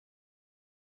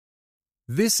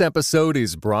This episode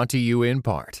is brought to you in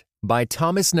part by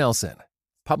Thomas Nelson,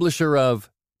 publisher of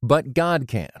But God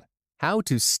Can: How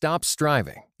to Stop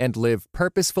Striving and Live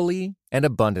Purposefully and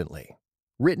Abundantly.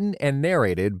 Written and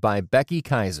narrated by Becky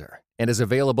Kaiser and is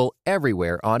available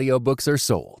everywhere audiobooks are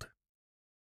sold.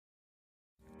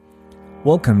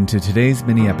 Welcome to today's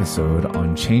mini episode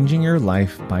on changing your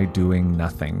life by doing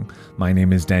nothing. My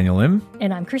name is Daniel Im.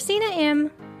 And I'm Christina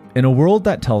Im. In a world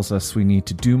that tells us we need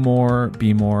to do more,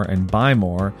 be more, and buy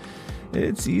more,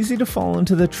 it's easy to fall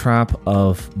into the trap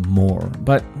of more.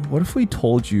 But what if we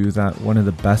told you that one of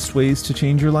the best ways to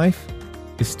change your life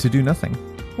is to do nothing?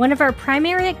 One of our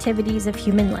primary activities of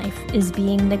human life is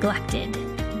being neglected.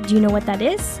 Do you know what that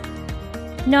is?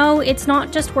 No, it's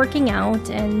not just working out,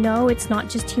 and no, it's not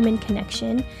just human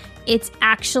connection. It's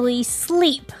actually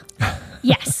sleep.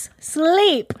 Yes,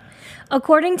 sleep.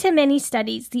 According to many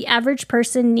studies, the average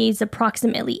person needs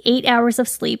approximately 8 hours of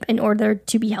sleep in order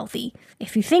to be healthy.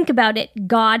 If you think about it,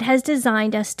 God has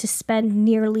designed us to spend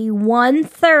nearly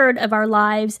 1/3 of our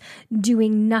lives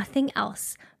doing nothing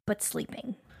else but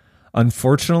sleeping.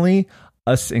 Unfortunately,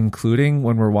 us including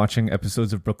when we're watching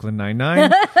episodes of Brooklyn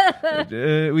Nine-Nine,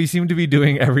 we seem to be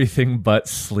doing everything but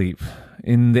sleep.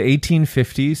 In the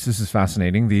 1850s, this is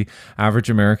fascinating, the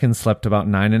average American slept about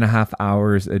 9.5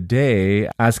 hours a day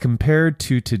as compared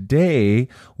to today,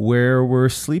 where we're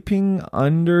sleeping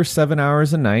under 7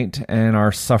 hours a night and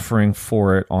are suffering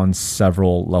for it on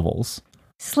several levels.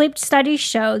 Sleep studies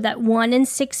show that 1 in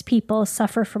 6 people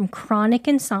suffer from chronic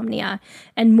insomnia,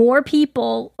 and more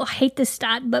people, I hate this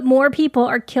stat, but more people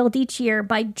are killed each year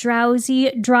by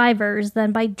drowsy drivers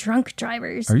than by drunk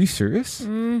drivers. Are you serious?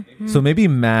 Mm-hmm. So maybe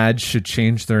MAD should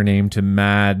change their name to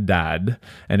Mad Dad,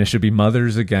 and it should be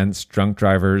Mothers Against Drunk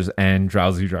Drivers and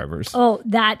Drowsy Drivers. Oh,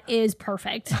 that is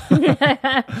perfect.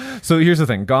 So here's the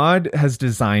thing. God has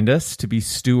designed us to be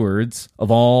stewards of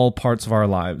all parts of our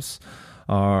lives.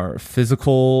 Our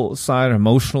physical side,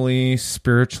 emotionally,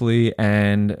 spiritually,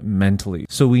 and mentally.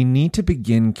 So we need to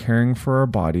begin caring for our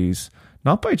bodies,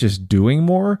 not by just doing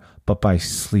more, but by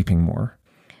sleeping more.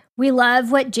 We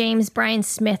love what James Bryan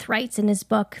Smith writes in his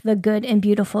book, The Good and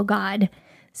Beautiful God.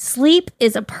 Sleep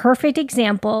is a perfect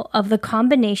example of the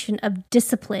combination of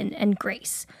discipline and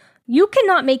grace. You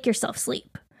cannot make yourself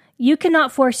sleep. You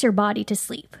cannot force your body to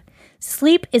sleep.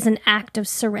 Sleep is an act of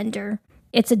surrender.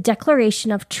 It's a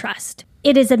declaration of trust.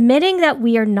 It is admitting that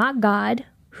we are not God,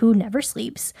 who never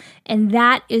sleeps, and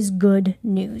that is good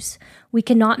news. We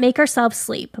cannot make ourselves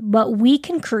sleep, but we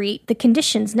can create the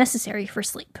conditions necessary for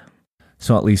sleep.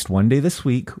 So at least one day this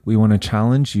week, we want to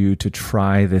challenge you to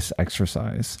try this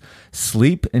exercise.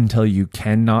 Sleep until you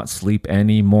cannot sleep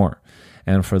anymore.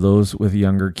 And for those with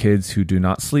younger kids who do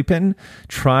not sleep in,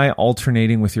 try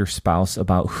alternating with your spouse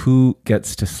about who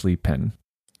gets to sleep in.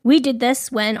 We did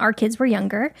this when our kids were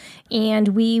younger, and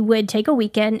we would take a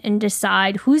weekend and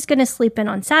decide who's going to sleep in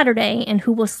on Saturday and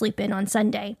who will sleep in on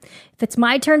Sunday. If it's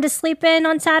my turn to sleep in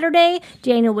on Saturday,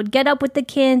 Daniel would get up with the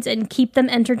kids and keep them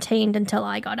entertained until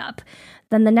I got up.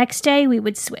 Then the next day we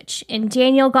would switch, and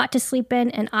Daniel got to sleep in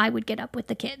and I would get up with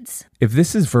the kids. If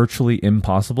this is virtually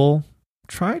impossible,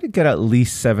 try to get at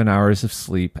least 7 hours of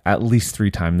sleep at least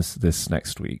 3 times this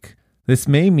next week. This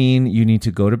may mean you need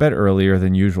to go to bed earlier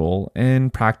than usual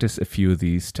and practice a few of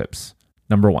these tips.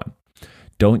 Number 1,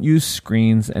 don't use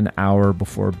screens an hour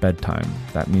before bedtime.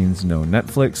 That means no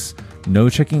Netflix, no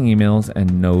checking emails,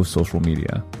 and no social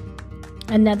media.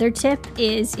 Another tip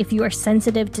is if you are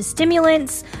sensitive to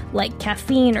stimulants like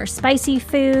caffeine or spicy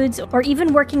foods, or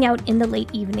even working out in the late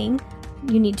evening,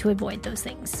 you need to avoid those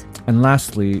things. And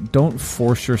lastly, don't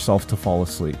force yourself to fall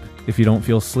asleep. If you don't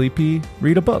feel sleepy,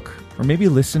 read a book, or maybe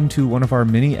listen to one of our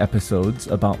mini episodes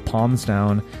about palms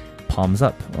down, palms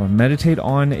up, or meditate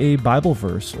on a Bible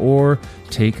verse, or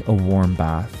take a warm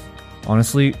bath.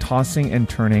 Honestly, tossing and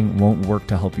turning won't work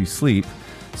to help you sleep,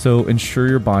 so ensure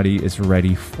your body is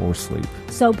ready for sleep.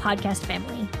 So podcast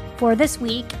family, for this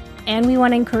week, and we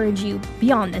want to encourage you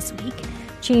beyond this week,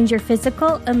 change your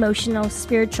physical, emotional,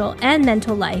 spiritual, and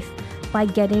mental life by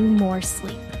getting more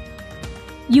sleep.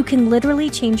 You can literally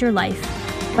change your life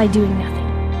by doing nothing.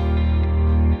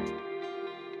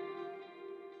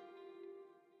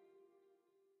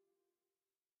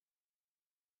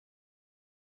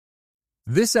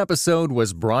 This episode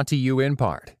was brought to you in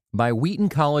part by Wheaton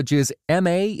College's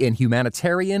MA in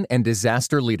Humanitarian and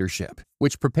Disaster Leadership,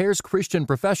 which prepares Christian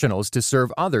professionals to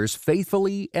serve others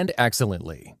faithfully and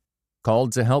excellently.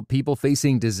 Called to help people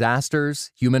facing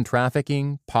disasters, human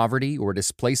trafficking, poverty, or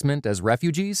displacement as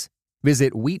refugees?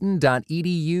 Visit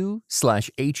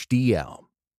wheaton.edu/HDL.